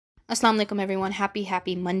Assalamu alaikum everyone.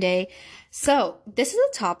 Happy Monday. So, this is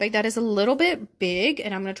a topic that is a little bit big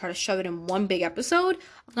and I'm going to try to shove it in one big episode.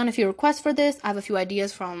 I've gotten a few requests for this. I have a few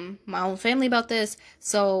ideas from my own family about this.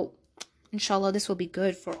 So, inshallah, this will be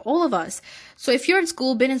good for all of us. So, if you're in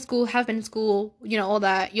school, been in school, have been in school, all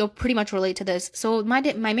that, you'll pretty much relate to this. So, my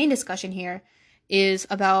main discussion here is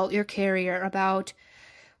about your career, about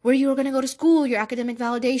where you are going to go to school, your academic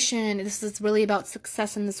validation. This is really about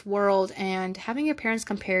success in this world, and having your parents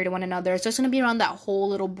compare to one another. It's just going to be around that whole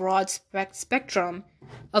little broad spectrum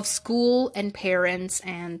of school and parents,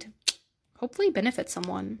 and hopefully benefit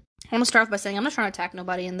someone. I want to start off by saying I'm not trying to attack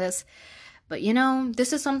nobody in this, but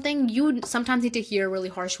this is something you sometimes need to hear really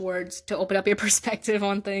harsh words to open up your perspective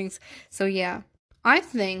on things. So yeah, I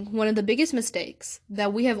think one of the biggest mistakes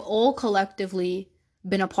that we have all collectively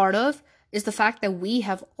been a part of is the fact that we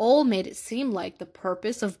have all made it seem like the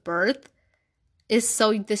purpose of birth is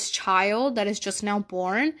so this child that is just now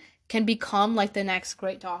born can become like the next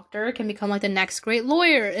great doctor, can become like the next great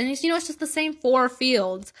lawyer. And it's just the same four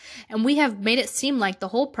fields. And we have made it seem like the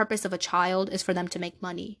whole purpose of a child is for them to make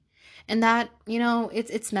money. And that,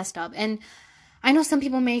 it's messed up. And I know some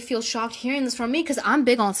people may feel shocked hearing this from me because I'm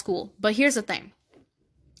big on school. But here's the thing.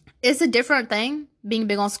 It's a different thing. Being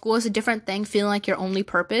big on school is a different thing. Feeling like your only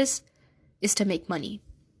purpose is to make money.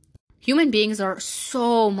 Human beings are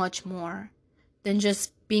so much more than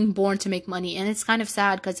just being born to make money. And it's kind of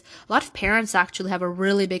sad because a lot of parents actually have a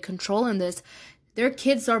really big control in this. Their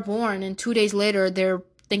kids are born and 2 days later they're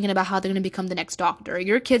thinking about how they're going to become the next doctor.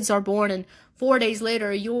 Your kids are born and 4 days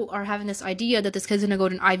later you are having this idea that this kid's going to go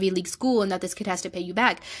to an Ivy League school and that this kid has to pay you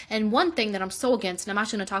back. And one thing that I'm so against, and I'm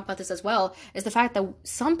actually going to talk about this as well, is the fact that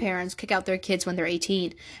some parents kick out their kids when they're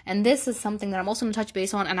 18. And this is something that I'm also going to touch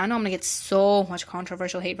base on, and I know I'm going to get so much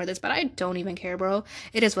controversial hate for this, but I don't even care, bro.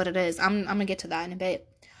 It is what it is. I'm going to get to that in a bit.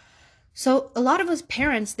 So a lot of us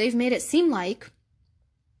parents, they've made it seem like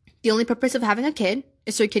the only purpose of having a kid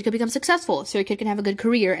is so your kid can become successful, so your kid can have a good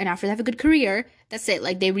career, and after they have a good career, that's it.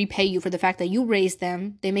 Like, they repay you for the fact that you raised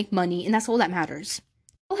them, they make money, and that's all that matters.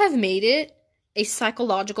 People have made it a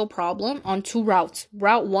psychological problem on two routes.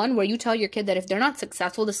 Route one, where you tell your kid that if they're not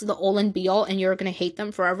successful, this is the all and be all, and you're gonna hate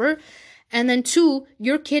them forever. And then two,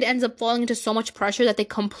 your kid ends up falling into so much pressure that they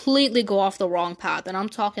completely go off the wrong path. And I'm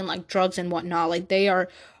talking like drugs and whatnot. Like, they are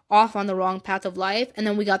off on the wrong path of life. And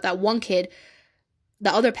then we got that one kid,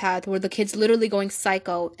 the other path, where the kid's literally going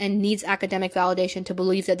psycho and needs academic validation to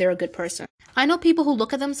believe that they're a good person. I know people who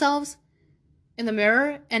look at themselves in the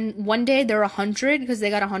mirror and one day they're 100 because they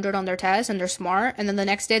got 100 on their test and they're smart, and then the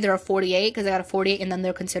next day they're a 48 because they got a 48 and then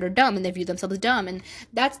they're considered dumb and they view themselves as dumb. And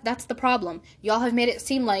that's the problem. Y'all have made it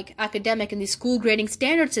seem like academic and these school grading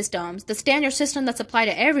standard systems, the standard system that's applied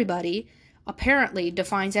to everybody, apparently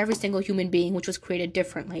defines every single human being, which was created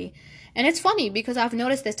differently. And it's funny because I've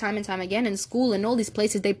noticed this time and time again in school and all these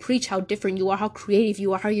places, they preach how different you are, how creative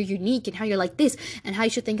you are, how you're unique, and how you're like this, and how you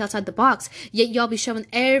should think outside the box. Yet y'all be shoving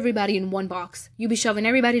everybody in one box. You be shoving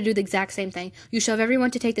everybody to do the exact same thing. You shove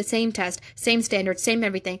everyone to take the same test, same standards, same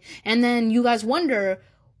everything. And then you guys wonder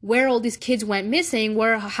where all these kids went missing,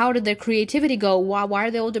 how did their creativity go? Why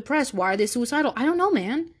are they all depressed? Why are they suicidal? I don't know,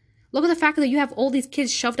 man. Look at the fact that you have all these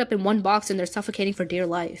kids shoved up in one box and they're suffocating for dear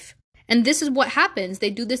life. And this is what happens. They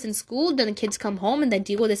do this in school, then the kids come home and they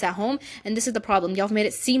deal with this at home. And this is the problem. Y'all have made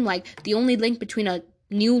it seem like the only link between a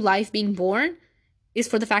new life being born is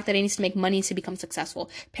for the fact that it needs to make money to become successful.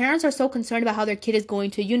 Parents are so concerned about how their kid is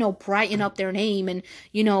going to, brighten up their name and,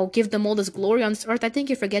 give them all this glory on this earth. I think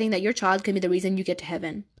you're forgetting that your child can be the reason you get to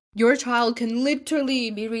heaven. Your child can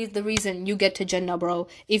literally be the reason you get to Jannah, bro.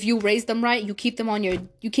 If you raise them right, you keep them on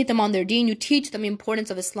their deen, you teach them the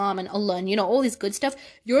importance of Islam and Allah and, all this good stuff.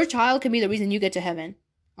 Your child can be the reason you get to heaven.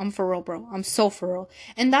 I'm for real, bro. I'm so for real.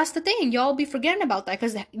 And that's the thing. Y'all be forgetting about that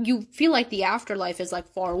because you feel like the afterlife is like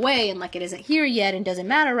far away and like it isn't here yet and doesn't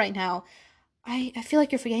matter right now. I feel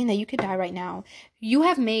like you're forgetting that you could die right now. You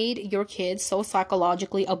have made your kids so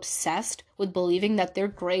psychologically obsessed with believing that their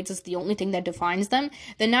grades is the only thing that defines them,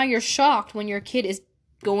 that now you're shocked when your kid is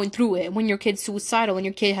going through it, when your kid's suicidal, when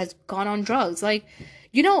your kid has gone on drugs. Like,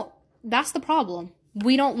 that's the problem.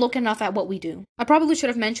 We don't look enough at what we do. I probably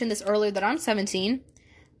should have mentioned this earlier that I'm 17.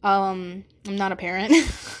 I'm not a parent.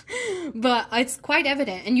 But it's quite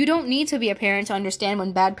evident. And you don't need to be a parent to understand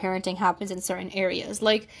when bad parenting happens in certain areas.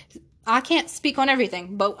 Like, I can't speak on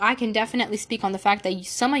everything, but I can definitely speak on the fact that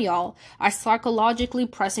some of y'all are psychologically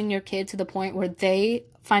pressing your kid to the point where they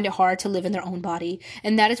find it hard to live in their own body.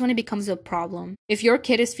 And that is when it becomes a problem. If your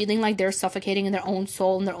kid is feeling like they're suffocating in their own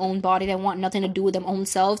soul, in their own body, they want nothing to do with their own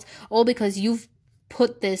selves, all because you've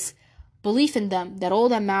put this belief in them that all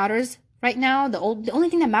that matters right now, the only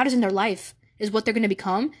thing that matters in their life is what they're going to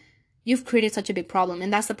become, You've created such a big problem,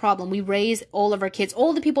 and that's the problem. We raise all of our kids,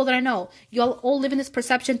 all the people that I know, y'all all live in this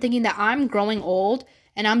perception thinking that I'm growing old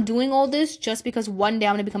and I'm doing all this just because one day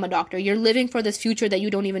I'm going to become a doctor. You're living for this future that you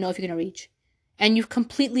don't even know if you're going to reach. And you've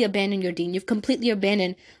completely abandoned your deen. You've completely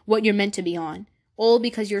abandoned what you're meant to be on. All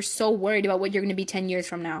because you're so worried about what you're going to be 10 years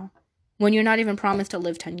from now, when you're not even promised to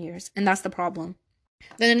live 10 years. And that's the problem.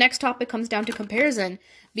 Then the next topic comes down to comparison,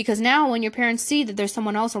 because now when your parents see that there's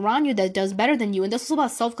someone else around you that does better than you, and this is about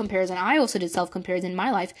self-comparison. I also did self-comparison in my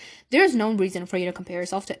life. There's no reason for you to compare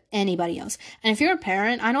yourself to anybody else. And if you're a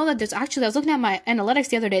parent, I know that I was looking at my analytics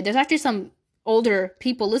the other day, there's actually some older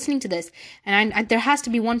people listening to this, and there has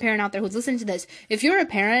to be one parent out there who's listening to this. If you're a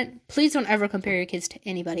parent, please don't ever compare your kids to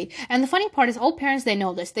anybody. And the funny part is, all parents, they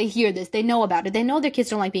know this, they hear this, they know about it, they know their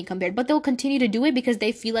kids don't like being compared, but they'll continue to do it because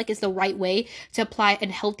they feel like it's the right way to apply a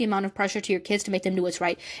healthy amount of pressure to your kids to make them do what's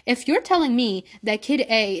right. If you're telling me that kid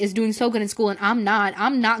A is doing so good in school and I'm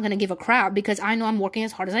not gonna give a crap, because I know I'm working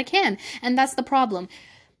as hard as I can. And that's the problem.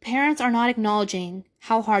 Parents are not acknowledging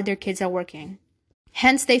how hard their kids are working.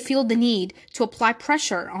 Hence, they feel the need to apply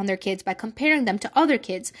pressure on their kids by comparing them to other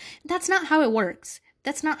kids. That's not how it works.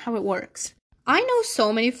 That's not how it works. I know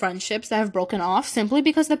so many friendships that have broken off simply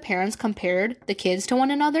because the parents compared the kids to one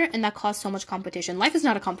another, and that caused so much competition. Life is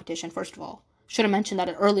not a competition, first of all. Should have mentioned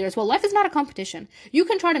that earlier as well. Life is not a competition. You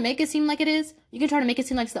can try to make it seem like it is. You can try to make it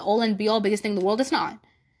seem like it's the all and be all biggest thing in the world. It's not.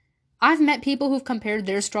 I've met people who've compared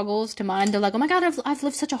their struggles to mine. They're like, oh my God, I've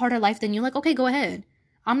lived such a harder life than you. Like, okay, go ahead.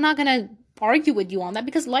 I'm not gonna argue with you on that,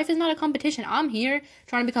 because life is not a competition. I'm here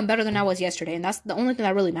trying to become better than I was yesterday, and that's the only thing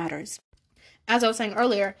that really matters. As I was saying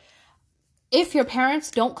earlier, if your parents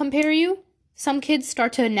don't compare you, some kids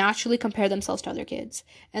start to naturally compare themselves to other kids.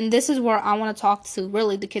 And this is where I want to talk to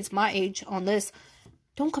really the kids my age on this.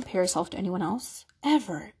 Don't compare yourself to anyone else.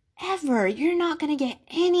 Ever. Ever. You're not going to get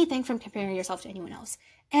anything from comparing yourself to anyone else.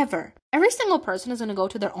 Ever. Every single person is going to go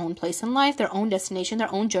to their own place in life, their own destination,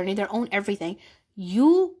 their own journey, their own everything.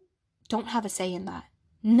 You don't have a say in that.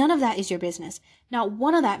 None of that is your business. Not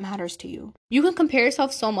one of that matters to you. You can compare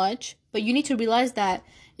yourself so much, but you need to realize that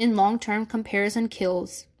in long term, comparison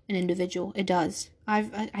kills an individual. It does.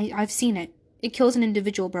 I've seen it. It kills an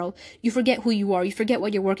individual, bro. You forget who you are. You forget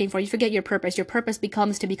what you're working for. You forget your purpose. Your purpose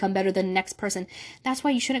becomes to become better than the next person. That's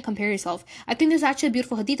why you shouldn't compare yourself. I think there's actually a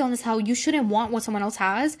beautiful hadith on this, how you shouldn't want what someone else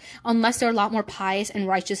has unless they're a lot more pious and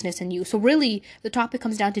righteousness than you. So really, the topic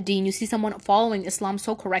comes down to deen. You see someone following Islam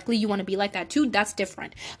so correctly, you want to be like that too. That's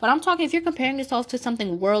different. But I'm talking, if you're comparing yourself to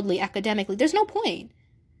something worldly, academically, there's no point.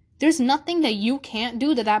 There's nothing that you can't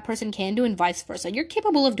do that that person can do, and vice versa. You're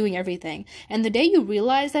capable of doing everything. And the day you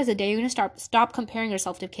realize that is the day you're going to stop comparing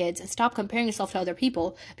yourself to kids and stop comparing yourself to other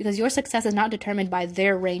people, because your success is not determined by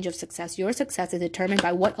their range of success. Your success is determined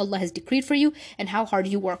by what Allah has decreed for you and how hard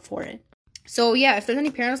you work for it. So yeah, if there's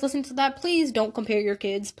any parents listening to that, please don't compare your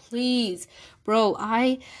kids. Please. Bro,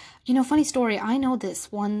 funny story. I know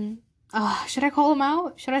this one. Should I call them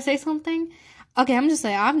out? Should I say something? Okay, I'm just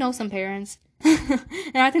saying, I've known some parents.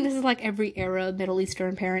 And I think this is like every Arab, Middle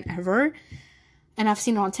Eastern parent ever. And I've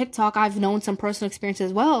seen it on TikTok. I've known some personal experiences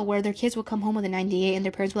as well, where their kids will come home with a 98 and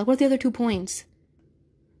their parents will be like, what's the other 2 points?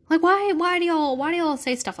 Like, why do y'all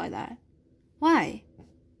say stuff like that? Why?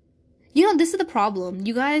 This is the problem.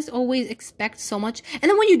 You guys always expect so much. And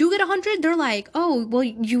then when you do get 100, they're like, oh, well,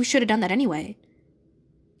 you should have done that anyway.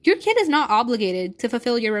 Your kid is not obligated to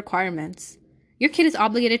fulfill your requirements. Your kid is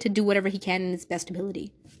obligated to do whatever he can in his best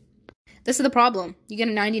ability. This is the problem. You get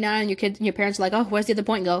a 99 and your parents are like, oh, where's the other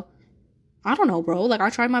point go? I don't know, bro. Like,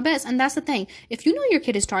 I tried my best. And that's the thing. If you know your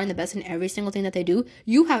kid is trying the best in every single thing that they do,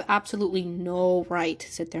 you have absolutely no right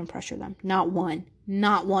to sit there and pressure them. Not one.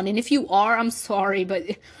 Not one. And if you are, I'm sorry, but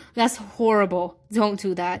that's horrible. Don't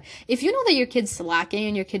do that. If you know that your kid's slacking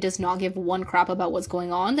and your kid does not give one crap about what's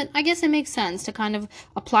going on, then I guess it makes sense to kind of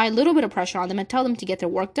apply a little bit of pressure on them and tell them to get their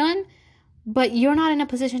work done. But you're not in a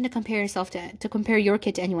position to compare yourself to compare your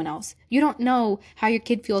kid to anyone else. You don't know how your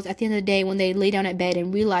kid feels at the end of the day when they lay down at bed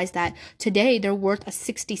and realize that today they're worth a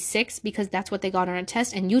 66 because that's what they got on a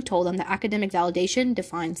test, and you told them that academic validation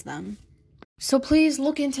defines them. So please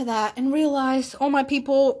look into that and realize, oh my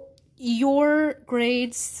people, your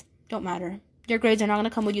grades don't matter. Your grades are not going to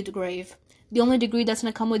come with you to the grave. The only degree that's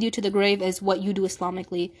going to come with you to the grave is what you do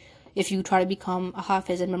Islamically. If you try to become a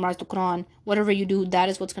hafiz and memorize the Quran, whatever you do, that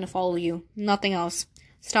is what's going to follow you. Nothing else.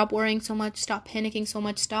 Stop worrying so much. Stop panicking so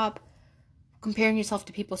much. Stop comparing yourself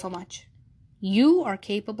to people so much. You are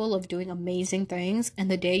capable of doing amazing things, and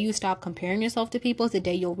the day you stop comparing yourself to people is the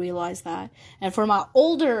day you'll realize that. And for my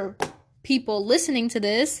older people listening to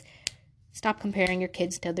this, stop comparing your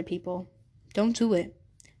kids to other people. Don't do it.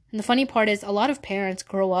 And the funny part is a lot of parents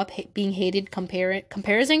grow up being hated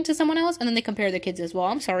comparing to someone else, and then they compare their kids as well.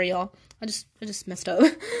 I'm sorry, y'all. I just messed up.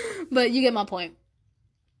 But you get my point.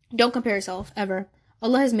 Don't compare yourself ever.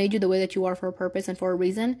 Allah has made you the way that you are for a purpose and for a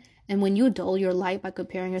reason. And when you dull your light by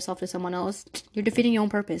comparing yourself to someone else, you're defeating your own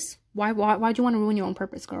purpose. Why'd you want to ruin your own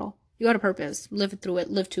purpose, girl? You got a purpose. Live through it.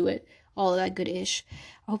 Live to it. All of that good ish.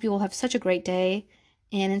 I hope you all have such a great day.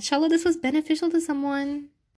 And inshallah, this was beneficial to someone.